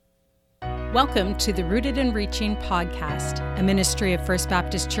Welcome to the Rooted and Reaching podcast, a ministry of First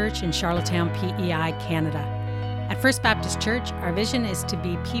Baptist Church in Charlottetown, PEI, Canada. At First Baptist Church, our vision is to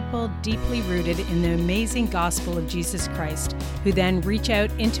be people deeply rooted in the amazing gospel of Jesus Christ, who then reach out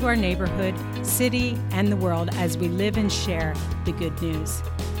into our neighborhood, city, and the world as we live and share the good news.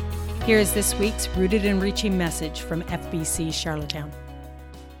 Here is this week's Rooted and Reaching message from FBC Charlottetown.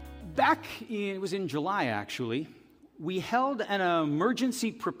 It was in July, actually, we held an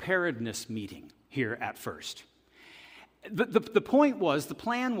emergency preparedness meeting here at First. The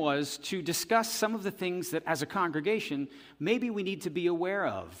plan was to discuss some of the things that as a congregation, maybe we need to be aware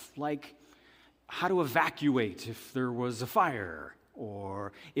of, like how to evacuate if there was a fire,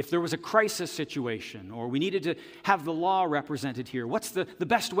 or if there was a crisis situation, or we needed to have the law represented here. What's the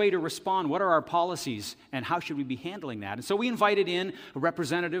best way to respond? What are our policies, and how should we be handling that? And so we invited in a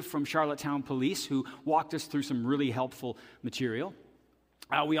representative from Charlottetown Police who walked us through some really helpful material.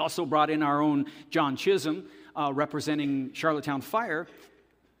 We also brought in our own John Chisholm, representing Charlottetown Fire.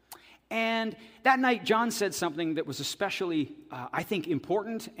 And that night, John said something that was especially, I think,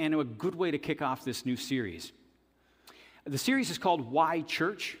 important and a good way to kick off this new series. The series is called Why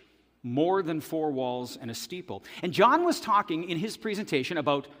Church? More Than Four Walls and a Steeple. And John was talking in his presentation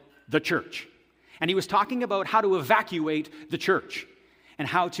about the church. And he was talking about how to evacuate the church and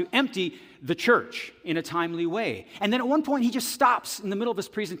how to empty the church in a timely way. And then at one point, he just stops in the middle of his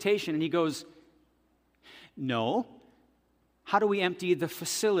presentation and he goes, "No, how do we empty the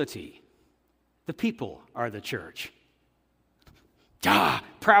facility? The people are the church."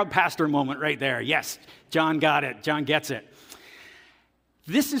 Proud pastor moment right there. Yes, John got it. John gets it.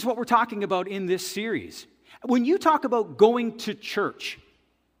 This is what we're talking about in this series. When you talk about going to church,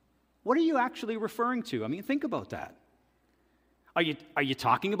 what are you actually referring to? I mean, think about that. Are you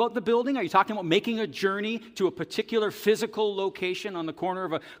talking about the building? Are you talking about making a journey to a particular physical location on the corner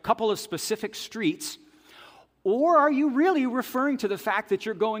of a couple of specific streets? Or are you really referring to the fact that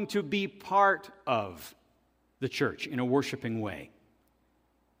you're going to be part of the church in a worshiping way?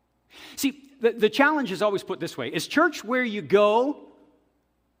 See, the challenge is always put this way. Is church where you go,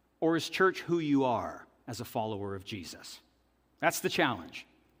 or is church who you are as a follower of Jesus? That's the challenge.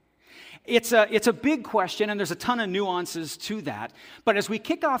 It's a big question, and there's a ton of nuances to that. But as we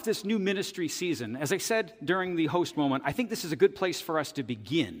kick off this new ministry season, as I said during the host moment, I think this is a good place for us to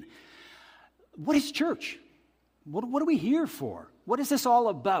begin. What is church? What are we here for? What is this all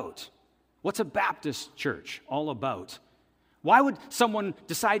about? What's a Baptist church all about? Why would someone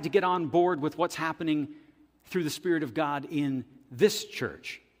decide to get on board with what's happening through the Spirit of God in this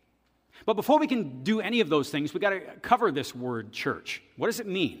church? But before we can do any of those things, we've got to cover this word church. What does it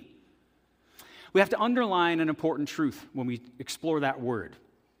mean? We have to underline an important truth when we explore that word.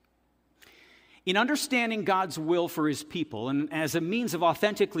 In understanding God's will for His people, and as a means of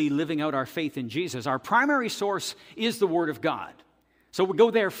authentically living out our faith in Jesus, our primary source is the Word of God. So we'll go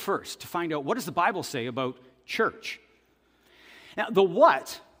there first to find out, what does the Bible say about church? Now, the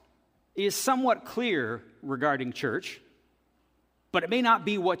what is somewhat clear regarding church, but it may not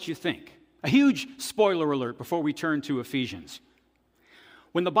be what you think. A huge spoiler alert before we turn to Ephesians.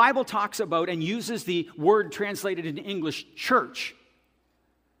 When the Bible talks about and uses the word translated into English, church,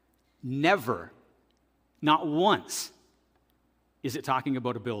 never, not once, is it talking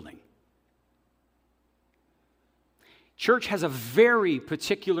about a building. Church has a very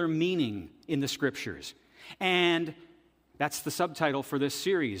particular meaning in the Scriptures, and that's the subtitle for this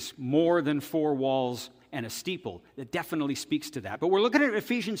series, More Than Four Walls and a Steeple. It definitely speaks to that. But we're looking at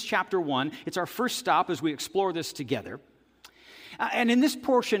Ephesians chapter 1. It's our first stop as we explore this together. And in this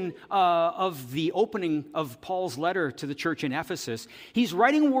portion of the opening of Paul's letter to the church in Ephesus, he's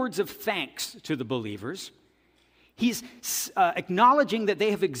writing words of thanks to the believers. He's acknowledging that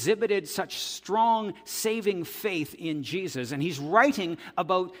they have exhibited such strong saving faith in Jesus. And he's writing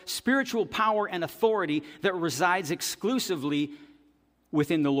about spiritual power and authority that resides exclusively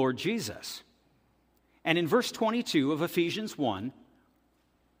within the Lord Jesus. And in verse 22 of Ephesians 1,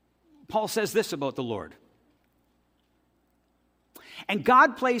 Paul says this about the Lord. "And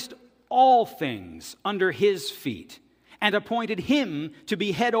God placed all things under His feet and appointed Him to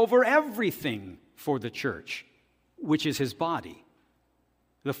be head over everything for the church, which is His body,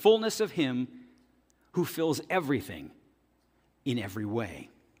 the fullness of Him who fills everything in every way."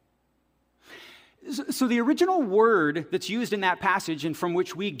 So the original word that's used in that passage and from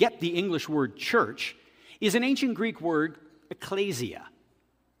which we get the English word church is an ancient Greek word, ekklesia.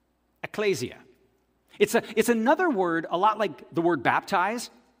 Ekklesia. It's another word, a lot like the word baptize,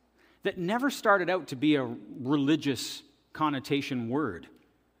 that never started out to be a religious connotation word.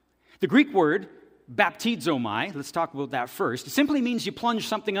 The Greek word baptizomai, let's talk about that first. It simply means you plunge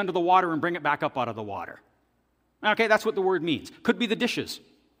something under the water and bring it back up out of the water. Okay, that's what the word means. Could be the dishes.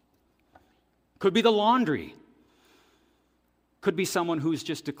 Could be the laundry. Could be someone who's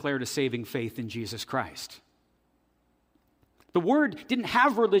just declared a saving faith in Jesus Christ. The word didn't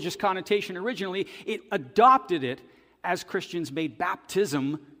have religious connotation originally. It adopted it as Christians made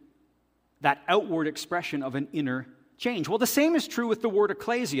baptism that outward expression of an inner change. Well, the same is true with the word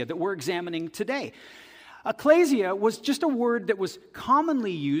ecclesia that we're examining today. Ecclesia was just a word that was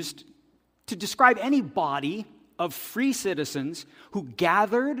commonly used to describe any body of free citizens who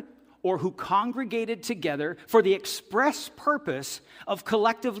gathered or who congregated together for the express purpose of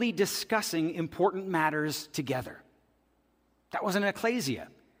collectively discussing important matters together. That was an ecclesia.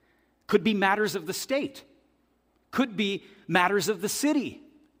 Could be matters of the state. Could be matters of the city.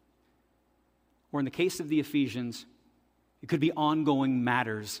 Or in the case of the Ephesians, it could be ongoing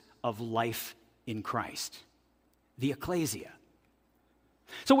matters of life in Christ. The ecclesia.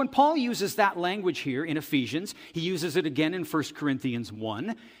 So when Paul uses that language here in Ephesians, he uses it again in 1 Corinthians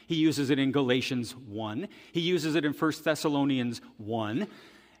 1. He uses it in Galatians 1. He uses it in 1 Thessalonians 1.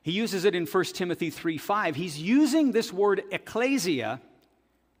 He uses it in 1 Timothy 3:5. He's using this word ecclesia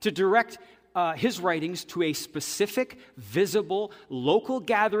to direct his writings to a specific, visible, local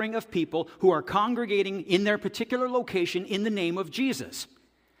gathering of people who are congregating in their particular location in the name of Jesus.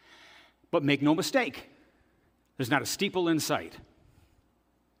 But make no mistake, there's not a steeple in sight.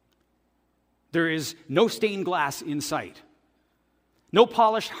 There is no stained glass in sight. No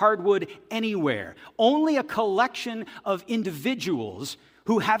polished hardwood anywhere. Only a collection of individuals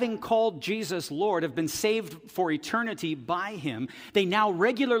who, having called Jesus Lord, have been saved for eternity by him. They now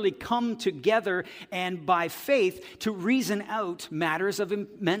regularly come together and by faith to reason out matters of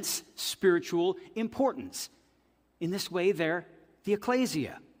immense spiritual importance. In this way, they're the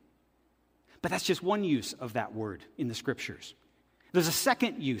ecclesia. But that's just one use of that word in the Scriptures. There's a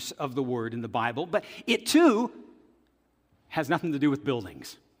second use of the word in the Bible, but it too has nothing to do with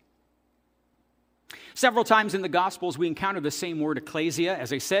buildings. Several times in the Gospels, we encounter the same word, ecclesia.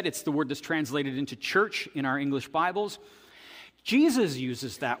 As I said, it's the word that's translated into church in our English Bibles. Jesus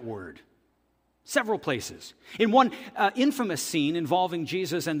uses that word several places. In one infamous scene involving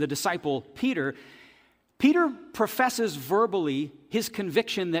Jesus and the disciple Peter, Peter professes verbally his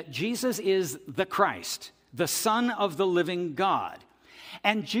conviction that Jesus is the Christ, the Son of the living God.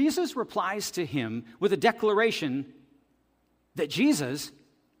 And Jesus replies to him with a declaration that Jesus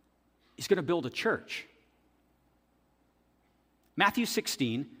is going to build a church. Matthew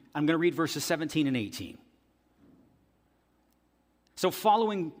 16, I'm going to read verses 17 and 18. So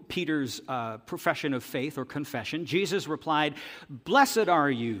following Peter's profession of faith or confession, Jesus replied, "Blessed are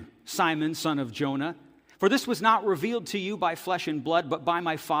you, Simon, son of Jonah, for this was not revealed to you by flesh and blood, but by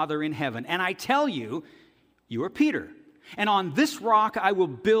my Father in heaven. And I tell you, you are Peter, and on this rock I will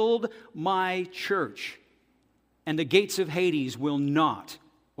build my church, and the gates of Hades will not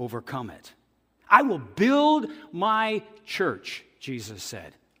overcome it." I will build my church, Jesus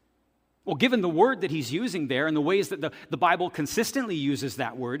said. Well, given the word that he's using there and the ways that the Bible consistently uses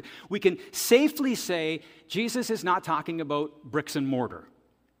that word, we can safely say Jesus is not talking about bricks and mortar.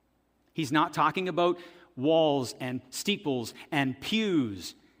 He's not talking about walls and steeples and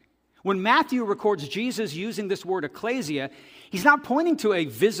pews. When Matthew records Jesus using this word ecclesia, he's not pointing to a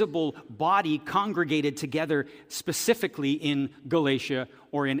visible body congregated together specifically in Galatia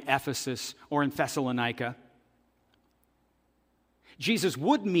or in Ephesus or in Thessalonica. Jesus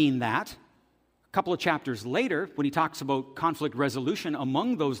would mean that a couple of chapters later when he talks about conflict resolution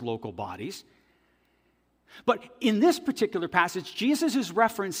among those local bodies. But in this particular passage, Jesus is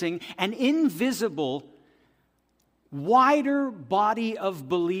referencing an invisible, wider body of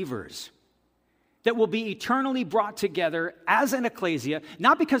believers that will be eternally brought together as an ecclesia,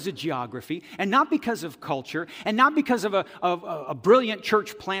 not because of geography, and not because of culture, and not because of a brilliant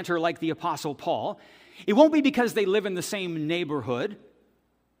church planter like the Apostle Paul. It won't be because they live in the same neighborhood.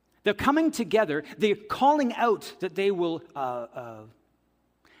 They're coming together, they're calling out that they will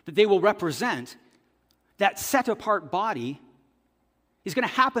represent that set-apart body is going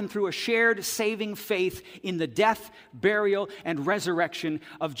to happen through a shared saving faith in the death, burial, and resurrection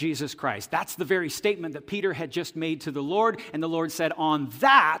of Jesus Christ. That's the very statement that Peter had just made to the Lord, and the Lord said, on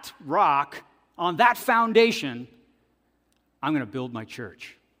that rock, on that foundation, I'm going to build my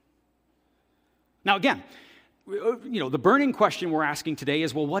church. Now again, the burning question we're asking today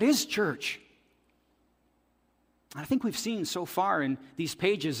is, well, what is church? I think we've seen so far in these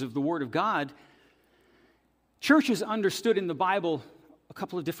pages of the Word of God, church is understood in the Bible a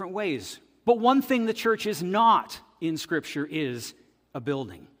couple of different ways. But one thing the church is not in Scripture is a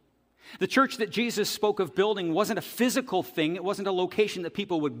building. The church that Jesus spoke of building wasn't a physical thing. It wasn't a location that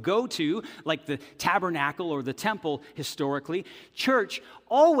people would go to, like the tabernacle or the temple historically. Church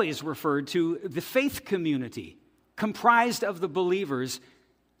always referred to the faith community, comprised of the believers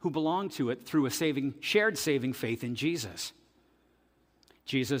who belong to it through a shared saving faith in Jesus.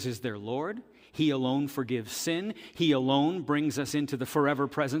 Jesus is their Lord. He alone forgives sin. He alone brings us into the forever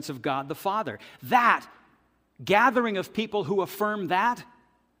presence of God the Father. That gathering of people who affirm that,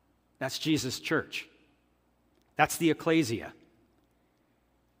 that's Jesus' church. That's the ecclesia.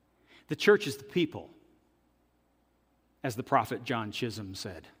 The church is the people, as the prophet John Chisholm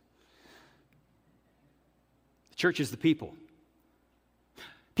said. The church is the people.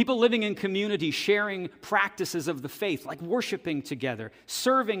 People living in community, sharing practices of the faith, like worshiping together,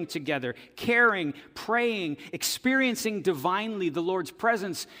 serving together, caring, praying, experiencing divinely the Lord's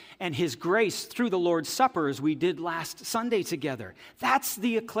presence and His grace through the Lord's Supper, as we did last Sunday together. That's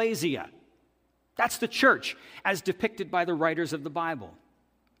the ecclesia. That's the church, as depicted by the writers of the Bible.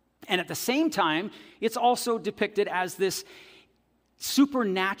 And at the same time, it's also depicted as this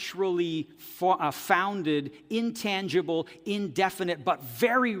supernaturally founded, intangible, indefinite, but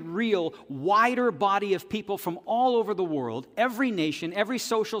very real, wider body of people from all over the world, every nation, every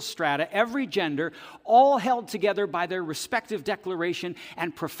social strata, every gender, all held together by their respective declaration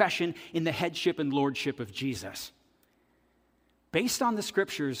and profession in the headship and lordship of Jesus. Based on the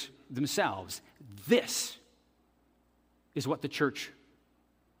scriptures themselves, this is what the church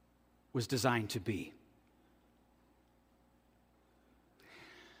was designed to be.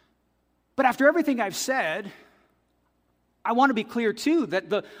 But after everything I've said, I want to be clear too that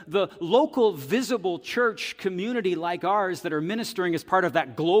the local visible church community like ours that are ministering as part of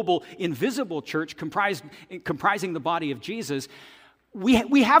that global invisible church comprising the body of Jesus,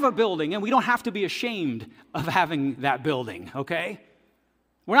 we have a building, and we don't have to be ashamed of having that building, okay?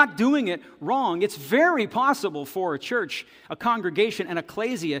 We're not doing it wrong. It's very possible for a church, a congregation, an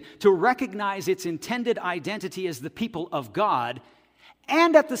ecclesia to recognize its intended identity as the people of God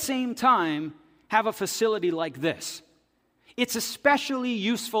and at the same time have a facility like this. It's especially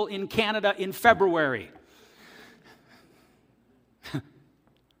useful in Canada in February.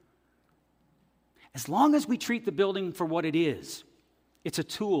 As long as we treat the building for what it is, it's a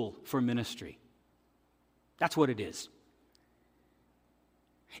tool for ministry. That's what it is.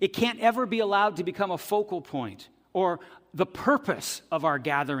 It can't ever be allowed to become a focal point or the purpose of our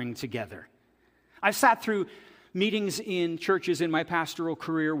gathering together. I've sat through meetings in churches in my pastoral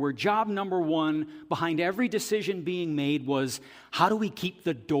career where job number one behind every decision being made was, how do we keep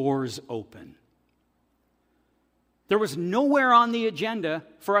the doors open? There was nowhere on the agenda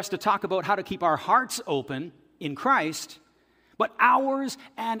for us to talk about how to keep our hearts open in Christ, but hours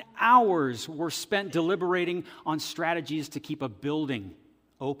and hours were spent deliberating on strategies to keep a building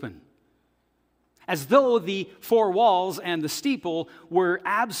open, as though the four walls and the steeple were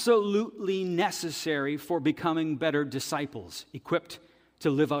absolutely necessary for becoming better disciples, equipped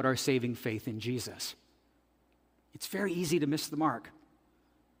to live out our saving faith in Jesus. It's very easy to miss the mark.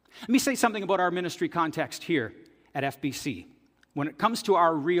 Let me say something about our ministry context here at FBC when it comes to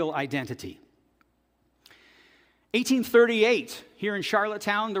our real identity. 1838, here in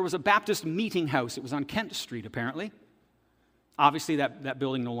Charlottetown, there was a Baptist meeting house. It was on Kent Street, apparently. Obviously, that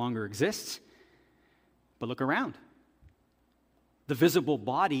building no longer exists. But look around. The visible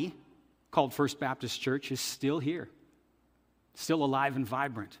body called First Baptist Church is still here, still alive and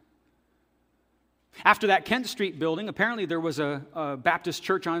vibrant. After that Kent Street building, apparently there was a Baptist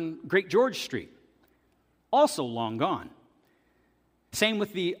church on Great George Street, also long gone. Same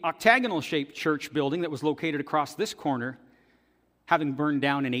with the octagonal-shaped church building that was located across this corner, having burned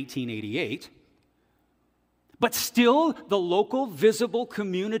down in 1888. But still, the local, visible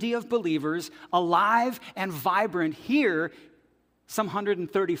community of believers, alive and vibrant here some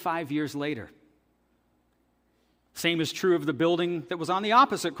 135 years later. Same is true of the building that was on the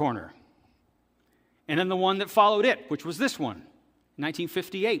opposite corner. And then the one that followed it, which was this one,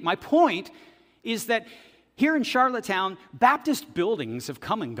 1958. My point is that here in Charlottetown, Baptist buildings have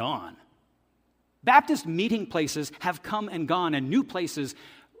come and gone. Baptist meeting places have come and gone, and new places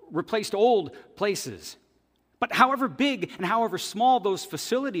replaced old places. But however big and however small those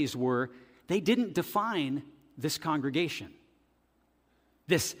facilities were, they didn't define this congregation,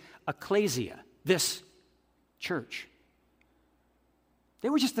 this ecclesia, this church. They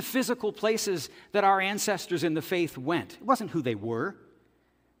were just the physical places that our ancestors in the faith went. It wasn't who they were.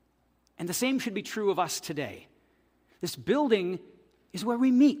 And the same should be true of us today. This building is where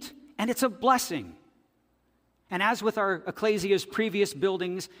we meet, and it's a blessing. And as with our ecclesia's previous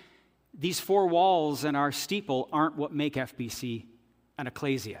buildings, these four walls and our steeple aren't what make FBC an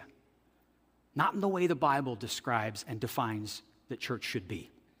ecclesia. not in the way the Bible describes and defines that church should be.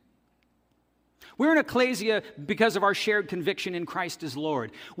 We're an ecclesia because of our shared conviction in Christ as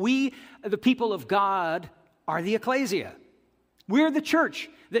Lord. We, the people of God, are the ecclesia. We're the church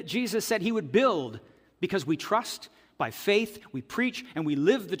that Jesus said he would build because we trust, by faith, we preach, and we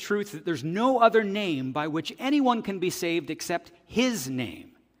live the truth that there's no other name by which anyone can be saved except his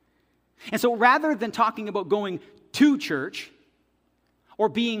name. And so rather than talking about going to church or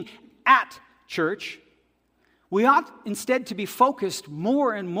being at church, we ought instead to be focused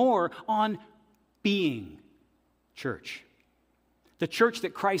more and more on being church. The church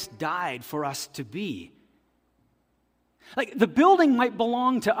that Christ died for us to be. Like, the building might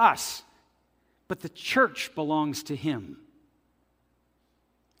belong to us, but the church belongs to him.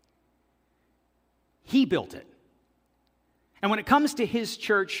 He built it. And when it comes to his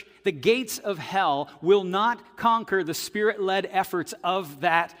church, the gates of hell will not conquer the Spirit-led efforts of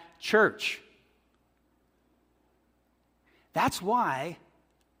that church. That's why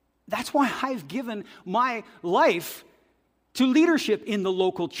I've given my life to leadership in the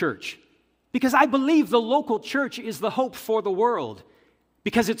local church. Because I believe the local church is the hope for the world.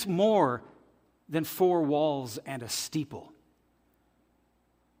 Because it's more than 4 walls and a steeple.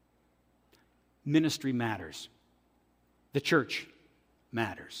 Ministry matters. The church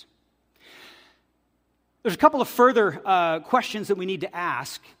matters. There's a couple of further questions that we need to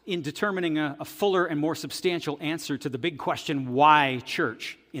ask in determining a fuller and more substantial answer to the big question, why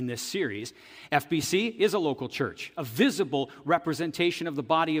church, in this series. FBC is a local church, a visible representation of the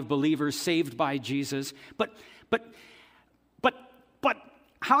body of believers saved by Jesus. But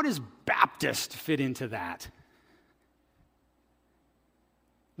how does Baptist fit into that?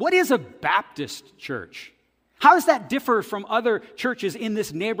 What is a Baptist church? How does that differ from other churches in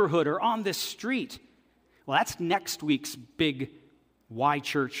this neighborhood or on this street? Well, that's next week's big why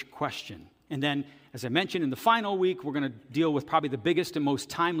church question. And then, as I mentioned, in the final week, we're going to deal with probably the biggest and most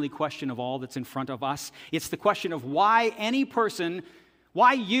timely question of all that's in front of us. It's the question of why any person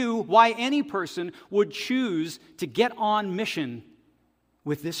would choose to get on mission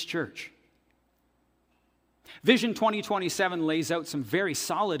with this church. Vision 2027 lays out some very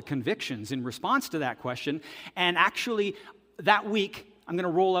solid convictions in response to that question. And actually, that week, I'm going to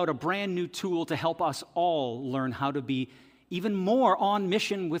roll out a brand new tool to help us all learn how to be even more on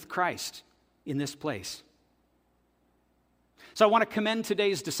mission with Christ in this place. So I want to commend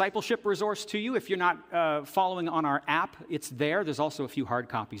today's discipleship resource to you. If you're not following on our app, it's there. There's also a few hard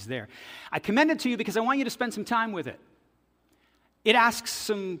copies there. I commend it to you because I want you to spend some time with it. It asks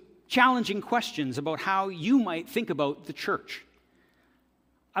some challenging questions about how you might think about the church.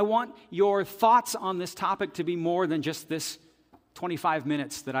 I want your thoughts on this topic to be more than just this 25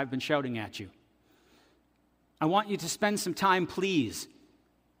 minutes that I've been shouting at you. I want you to spend some time, please,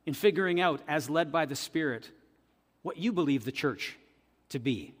 in figuring out, as led by the Spirit, what you believe the church to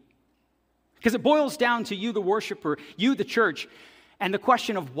be. Because it boils down to you, the worshiper, you, the church, and the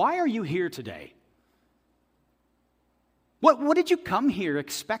question of why are you here today? What did you come here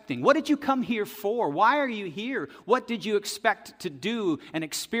expecting? What did you come here for? Why are you here? What did you expect to do and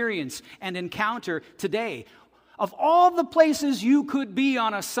experience and encounter today? Of all the places you could be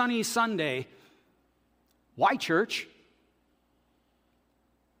on a sunny Sunday, why church?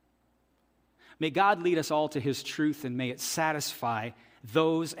 May God lead us all to his truth, and may it satisfy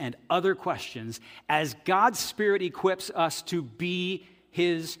those and other questions as God's Spirit equips us to be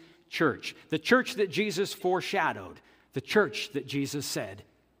his church. The church that Jesus foreshadowed. The church that Jesus said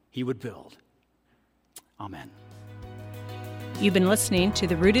he would build. Amen. You've been listening to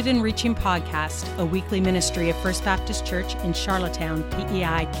the Rooted and Reaching podcast, a weekly ministry of First Baptist Church in Charlottetown,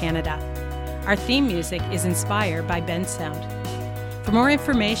 PEI, Canada. Our theme music is inspired by Bensound. For more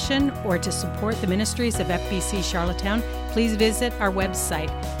information or to support the ministries of FBC Charlottetown, please visit our website,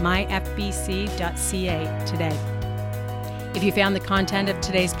 myfbc.ca today. If you found the content of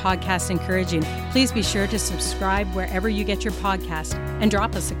today's podcast encouraging, please be sure to subscribe wherever you get your podcast and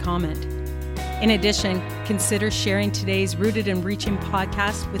drop us a comment. In addition, consider sharing today's Rooted and Reaching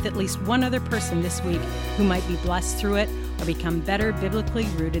podcast with at least one other person this week who might be blessed through it or become better biblically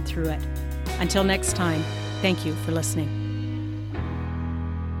rooted through it. Until next time, thank you for listening.